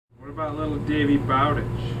about little Davey Bowditch?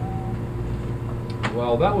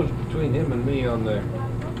 Well, that was between him and me on the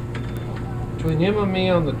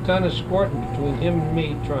tennis court, and between him and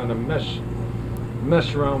me trying to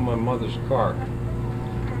mess around my mother's car.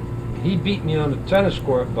 He beat me on the tennis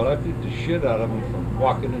court, but I beat the shit out of him for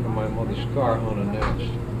walking into my mother's car unannounced.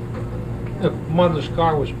 The mother's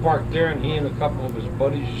car was parked there, and he and a couple of his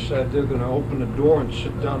buddies decided they're going to open the door and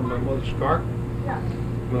sit down in my mother's car.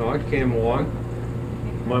 Well, I came along.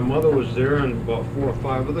 My mother was there, and about 4 or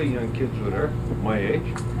 5 other young kids were there, my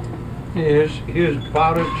age. Here's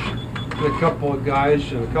Bowditch and a couple of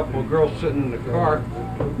guys and a couple of girls sitting in the car.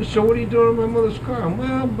 So what are you doing in my mother's car?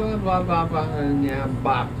 Well, blah, blah, blah, blah, and yeah,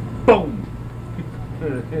 blah, boom!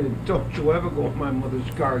 Don't you ever go in my mother's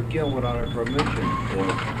car again without her permission,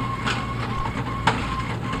 boy.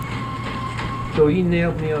 So he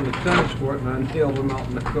nailed me on the tennis court, and I nailed him out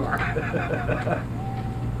in the car.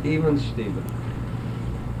 Even Steven.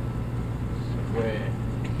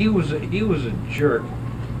 He was a jerk,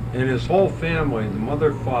 and his whole family, the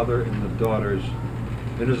mother, father, and the daughters,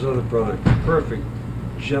 and his other brother, perfect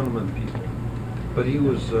gentleman people. But he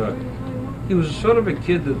was sort of a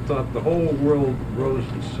kid that thought the whole world rose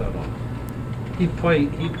and set on him. He'd play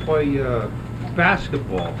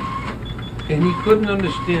basketball, and he couldn't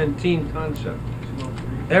understand team concept.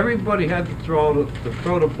 Everybody had to throw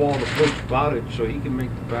the ball to Coach Bowditch so he could make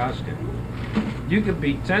the basket. You could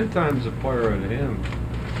be 10 times the player than him,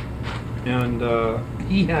 and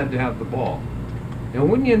he had to have the ball. And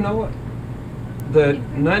wouldn't you know it, that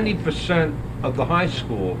 90% of the high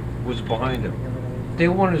school was behind him. They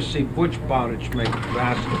wanted to see Butch Bowditch make the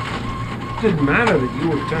basket. It didn't matter that you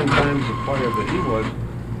were 10 times the player that he was.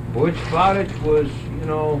 Butch Bowditch was,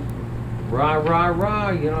 rah, rah,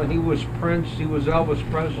 rah. He was Prince, he was Elvis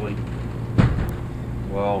Presley.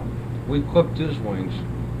 Well, we clipped his wings.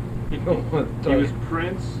 He was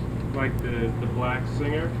Prince, like the black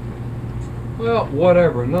singer? Well,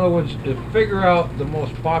 whatever. In other words, figure out the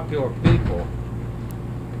most popular people,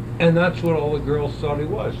 and that's what all the girls thought he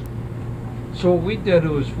was. So what we did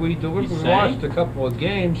was we watched a couple of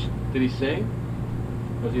games. Did he sing?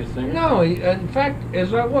 Was he a singer? No, in fact,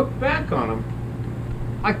 as I look back on him,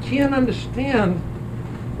 I can't understand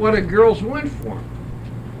why the girls went for him.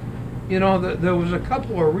 There was a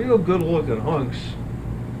couple of real good-looking hunks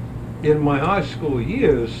in my high school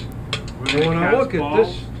years. And when I look at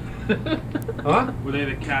this, huh? Were they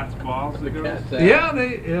the cat's balls? The girls? Yeah,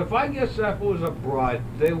 if I guess that was a bride,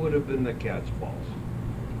 they would have been the cat's balls.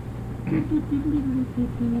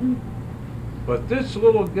 But this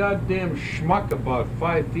little goddamn schmuck, about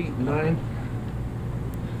 5'9",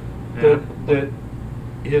 that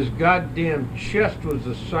his goddamn chest was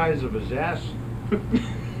the size of his ass.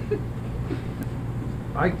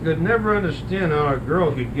 I could never understand how a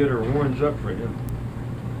girl could get her horns up for him.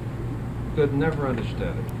 Could never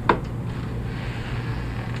understand it.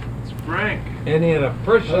 It's Frank. And he had a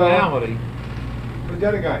personality. Where's the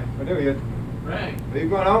other guy? Oh, there he is. Frank. Are you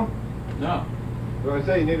going home? No. So I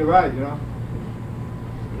say you need a ride, No.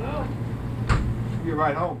 You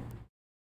ride home.